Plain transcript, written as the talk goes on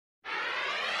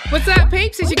What's up,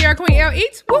 peeps? It's your girl Queen L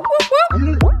Eats. Whoop, whoop,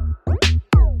 whoop.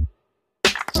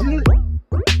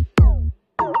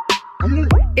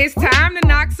 It's time to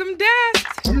knock some dust.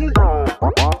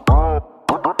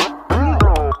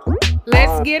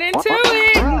 Let's get into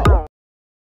it.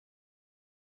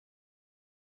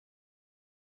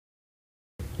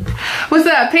 What's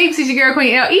up, peeps? It's your girl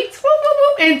Queen L Eats. Whoop, whoop,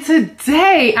 whoop. And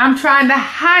today I'm trying the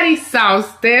Hottie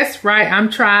sauce. That's right. I'm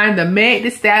trying the Meg the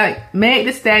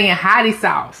Stallion Hottie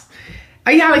sauce.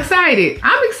 Are y'all excited?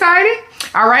 I'm excited.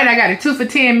 All right, I got a 2 for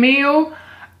 $10 meal.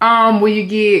 Where you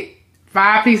get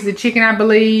 5 pieces of chicken, I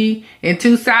believe, and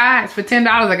 2 sides for $10.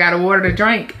 I got a water to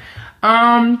drink.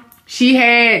 She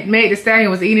had Meg the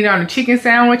Stallion was eating it on a chicken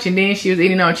sandwich, and then she was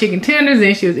eating on chicken tenders,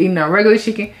 and she was eating on regular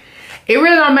chicken. It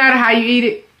really don't matter how you eat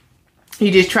it.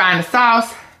 You just trying the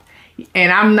sauce.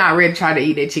 And I'm not ready to try to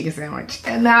eat that chicken sandwich.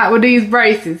 And not with these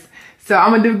braces. So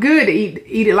I'm going to do good to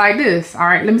eat it like this. All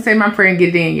right, let me say my prayer and get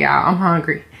it in, y'all. I'm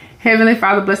hungry. Heavenly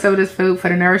Father, bless over this food for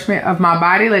the nourishment of my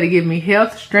body. Let it give me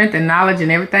health, strength, and knowledge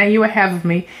and everything you would have of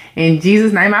me. In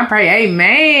Jesus' name I pray.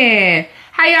 Amen.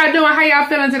 How y'all doing? How y'all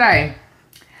feeling today?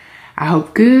 I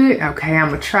hope good. Okay, I'm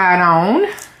going to try it on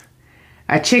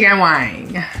a chicken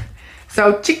wing.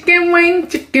 So chicken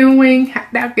wing,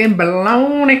 hot dog and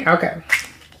bologna. Okay.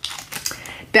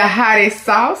 The Hottie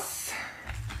sauce.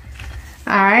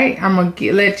 All right, I'm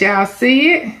gonna let y'all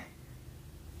see it.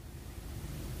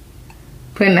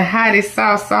 Putting the Hottie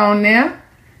sauce on there.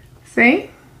 See?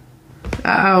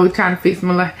 Uh-oh, trying to fix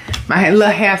my little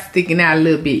hair sticking out a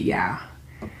little bit, y'all.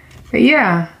 But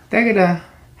yeah, look at the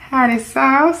Hottie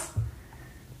sauce.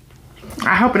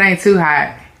 I hope it ain't too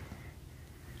hot.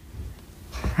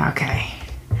 Okay.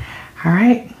 All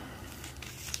right.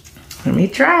 Let me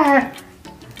try it.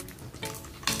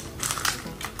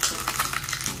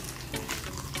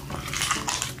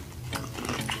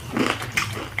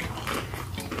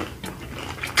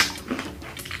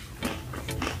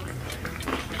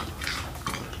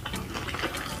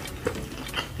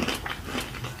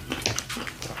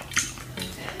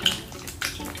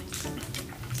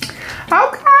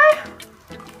 Okay.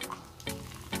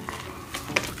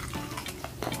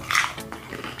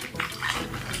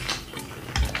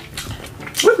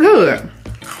 We're good.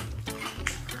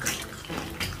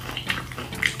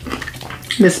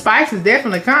 The spice is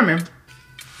definitely coming.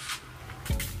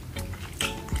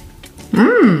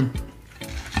 Mmm.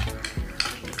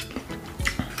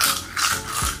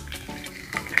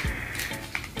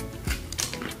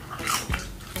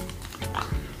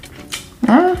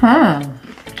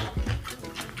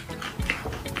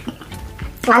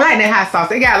 I like that hot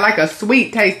sauce. It got like a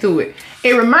sweet taste to it.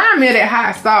 It reminds me of that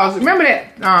hot sauce. Remember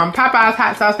that Popeyes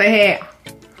hot sauce they had?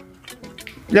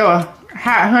 The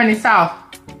hot honey sauce.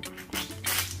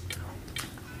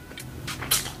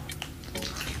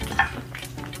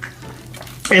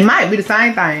 It might be the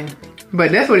same thing,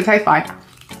 but that's what it tastes like.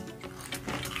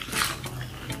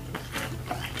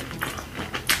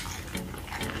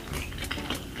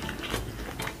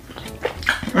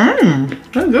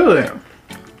 Mmm, that's good.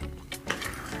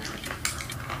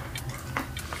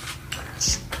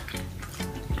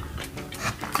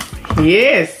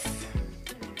 Yes,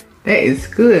 that is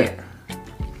good.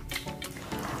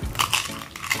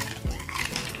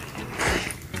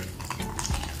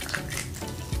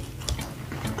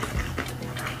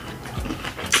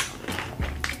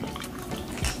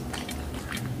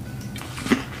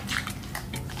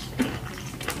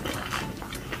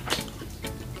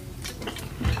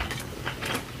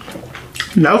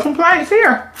 No complaints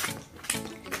here.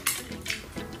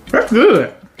 That's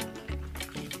good.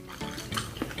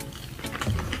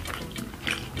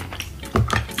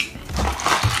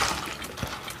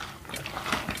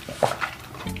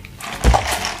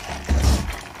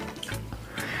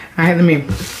 Alright,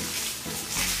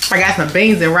 I got some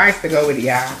beans and rice to go with it,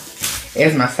 y'all.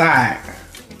 As my side.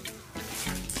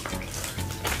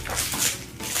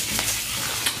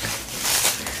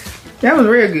 That was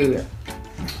real good.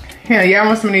 Here, y'all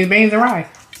want some of these beans and rice?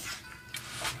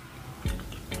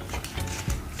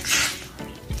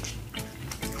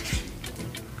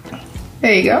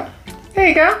 There you go. There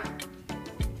you go.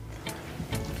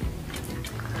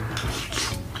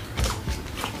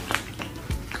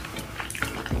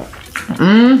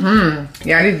 Mm-hmm.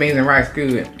 Yeah, these beans and rice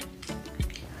good.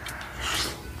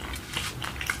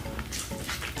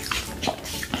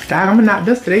 Dog, I'm gonna knock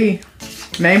this to these.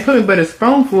 They ain't put but a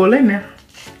spoonful in there.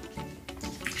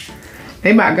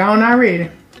 They about gone already.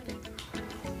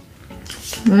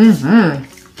 Mm-hmm.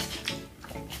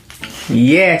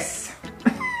 Yes.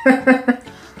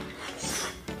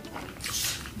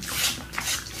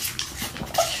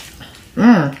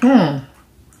 Mm-hmm.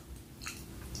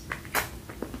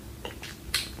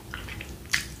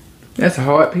 That's a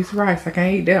hard piece of rice. I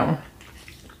can't eat that one.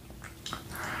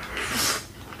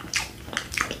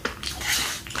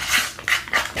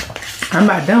 I'm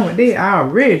about done with this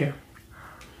already.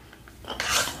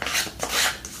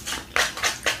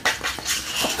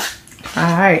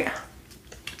 Alright.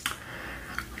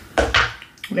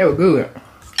 That was good.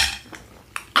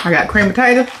 I got cream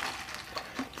potatoes.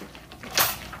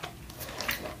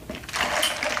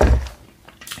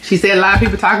 She said a lot of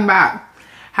people talking about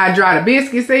how dry the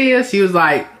biscuits is. She was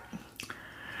like,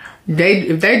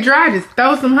 if they dry, just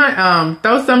throw some of the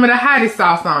hottie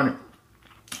sauce on it.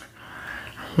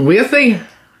 We'll see.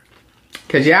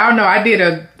 Cause y'all know I did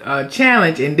a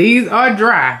challenge and these are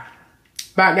dry.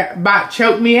 About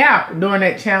choked me out during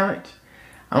that challenge.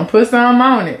 I'm gonna put some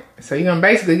on it. So you're gonna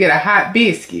basically get a hot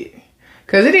biscuit.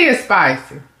 Cause it is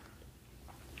spicy.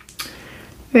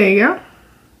 There you go.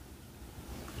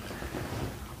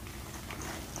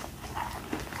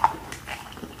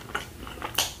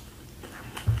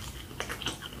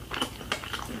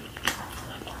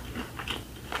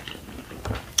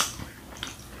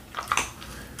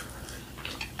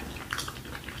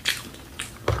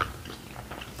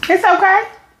 It's okay.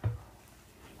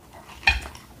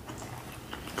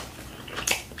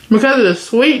 Because of the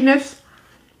sweetness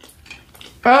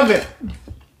of it.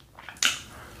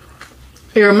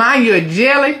 It reminds you of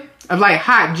jelly, of like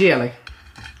hot jelly.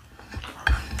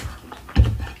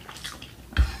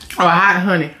 Or hot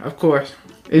honey, of course.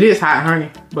 It is hot honey,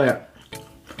 but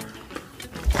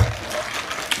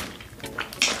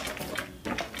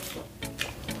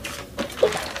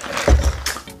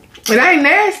it ain't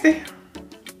nasty.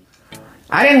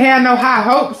 I didn't have no high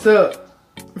hopes up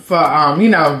for, you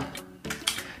know,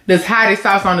 this hottie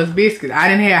sauce on this biscuit. I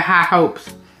didn't have high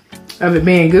hopes of it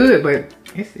being good, but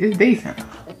it's decent.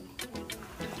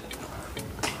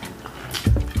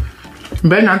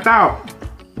 Better than I thought.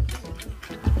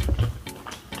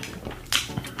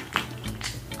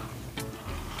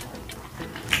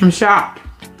 I'm shocked.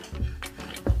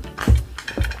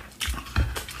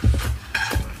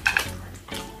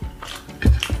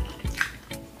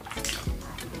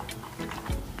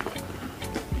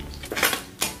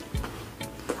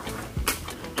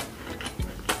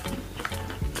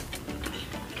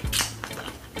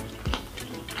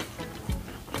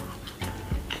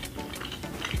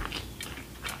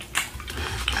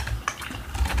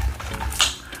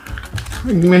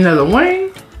 Give me another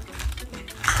wing.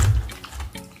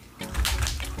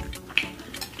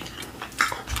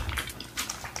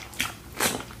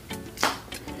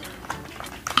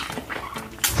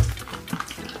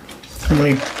 Let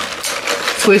me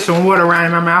switch some water around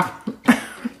in my mouth.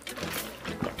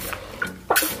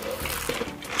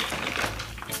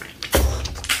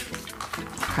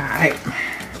 All right.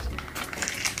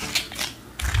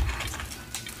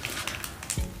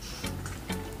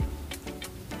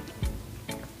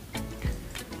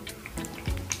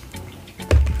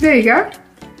 There you go.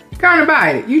 Go on and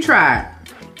bite it. You try it.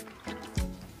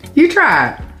 You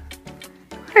try it.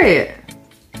 Go ahead.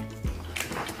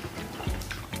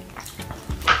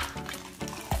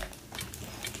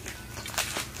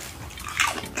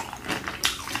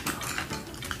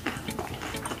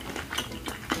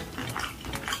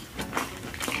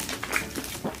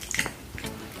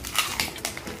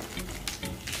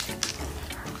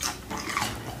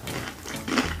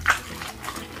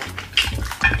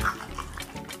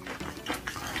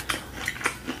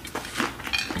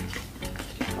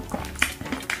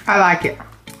 I like it.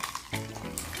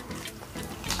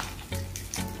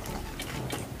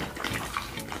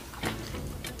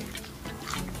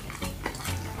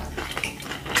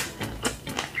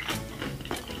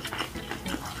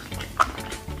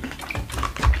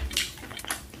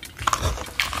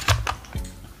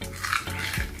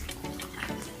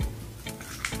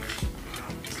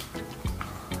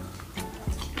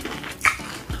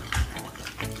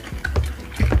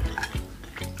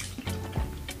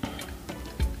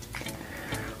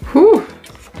 Whew.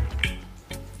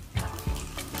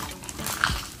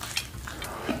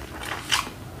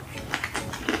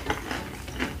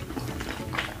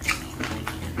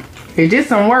 It did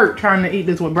some work trying to eat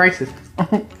this with braces.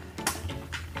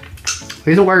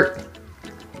 It's a work.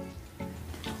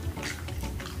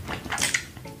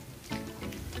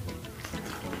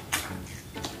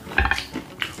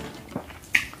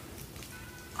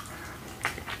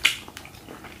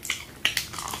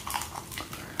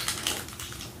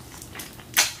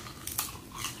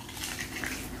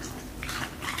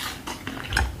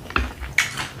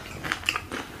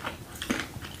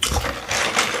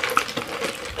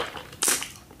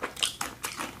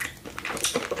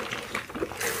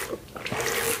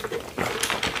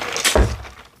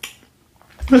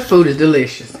 This food is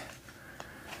delicious.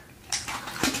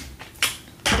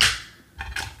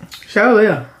 Sure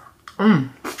will.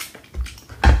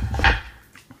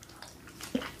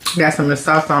 Got some of the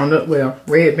sauce on it. Well,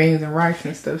 red beans and rice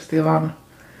and stuff still on the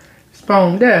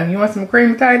spoon. There. You want some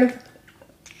cream potatoes?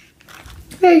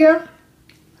 There you go.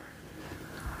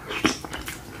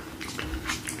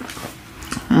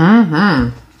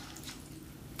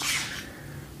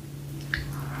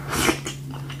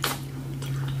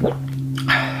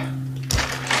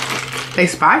 They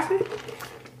spicy?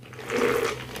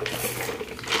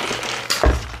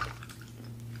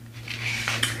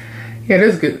 Yeah,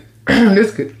 that's good.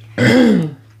 That's good.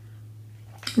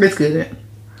 That's good.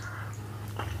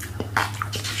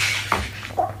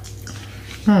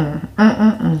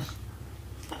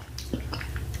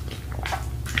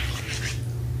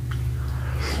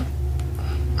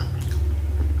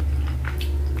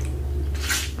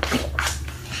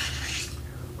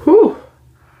 Whew.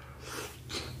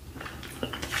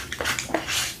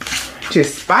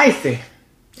 Just spicy.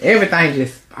 Everything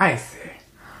just spicy.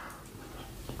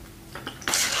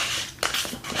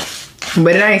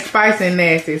 But it ain't spicy and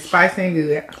nasty. It's spicy and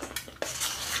good.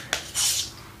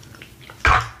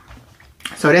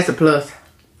 So that's a plus.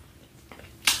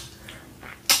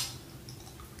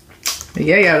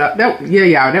 Yeah, y'all,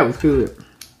 that was good.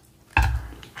 I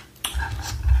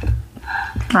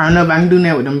don't know if I can do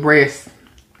that with them breasts.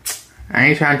 I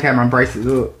ain't trying to tear my braces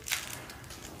up.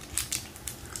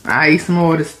 I eat some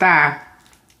more of the thigh.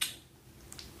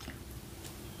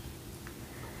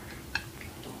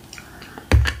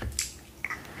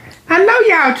 I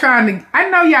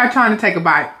know y'all trying to take a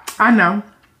bite. I know.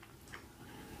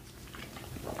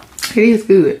 It is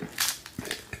good.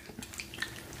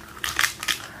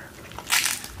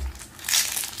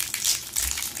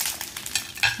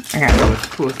 I gotta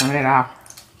pull some of that off.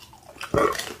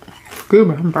 Good,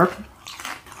 man. I'm burping.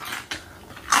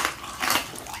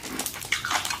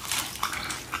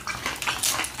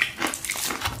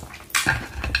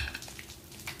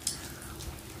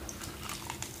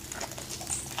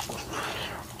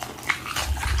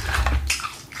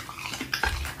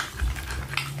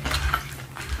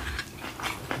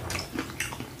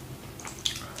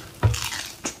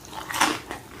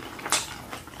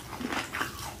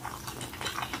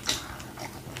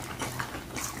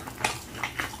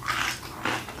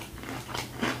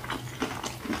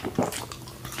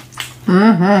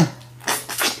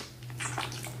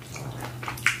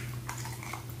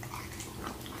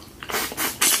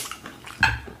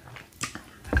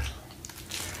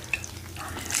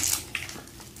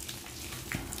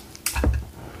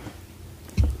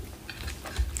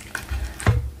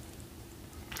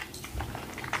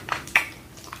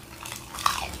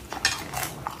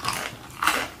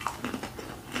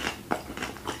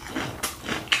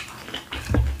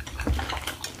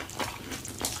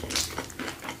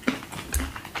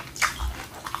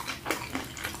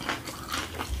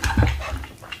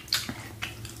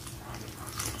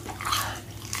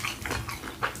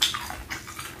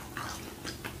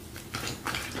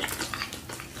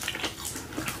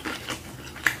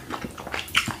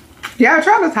 Yeah,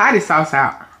 try this Hottie sauce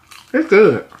out. It's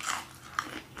good.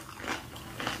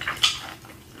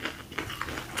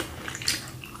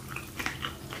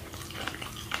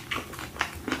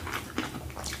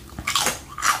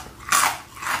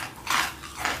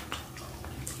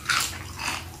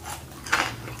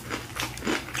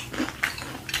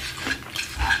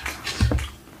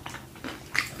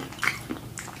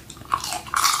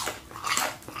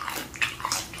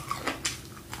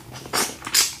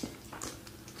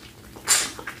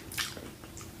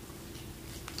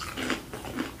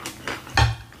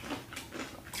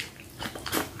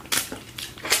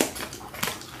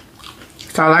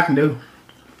 That's all I can do.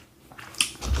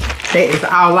 That is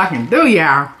all I can do,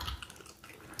 y'all.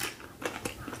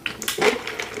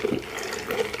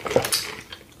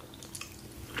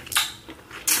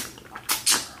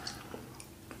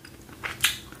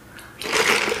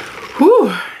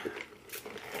 Whew.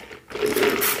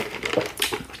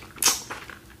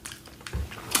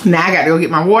 Now I got to go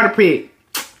get my water pick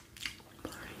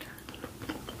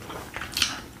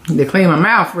to clean my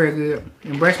mouth real good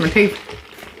and brush my teeth.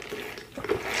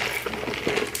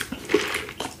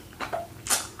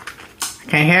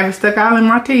 Can't have it stuck all in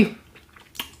my teeth.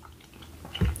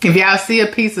 If y'all see a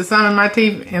piece of something in my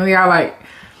teeth and y'all like,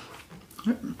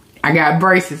 I got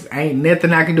braces, ain't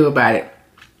nothing I can do about it.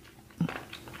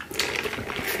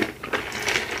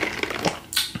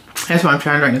 That's why I'm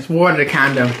trying to drink this water to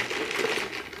kind of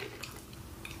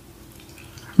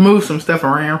move some stuff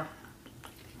around.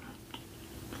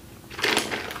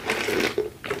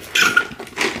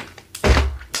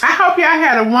 I hope y'all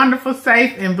had a wonderful,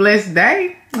 safe, and blessed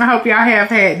day. I hope y'all have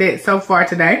had that so far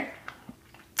today.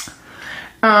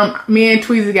 Me and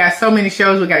Tweezy got so many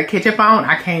shows we got to catch up on.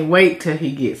 I can't wait till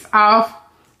he gets off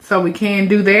so we can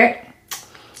do that.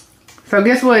 So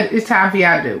guess what it's time for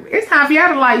y'all to do? It's time for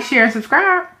y'all to like, share, and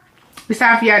subscribe. It's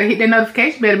time for y'all to hit that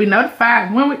notification bell to be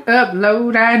notified when we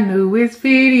upload our newest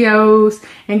videos.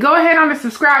 And go ahead on and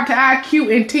subscribe to our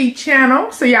Q&T channel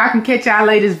so y'all can catch our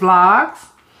latest vlogs.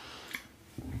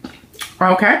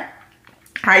 Okay?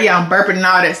 All right, y'all, burping and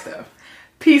all that stuff.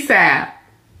 Peace out.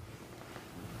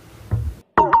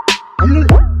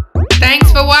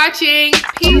 Thanks for watching.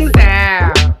 Peace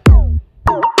out.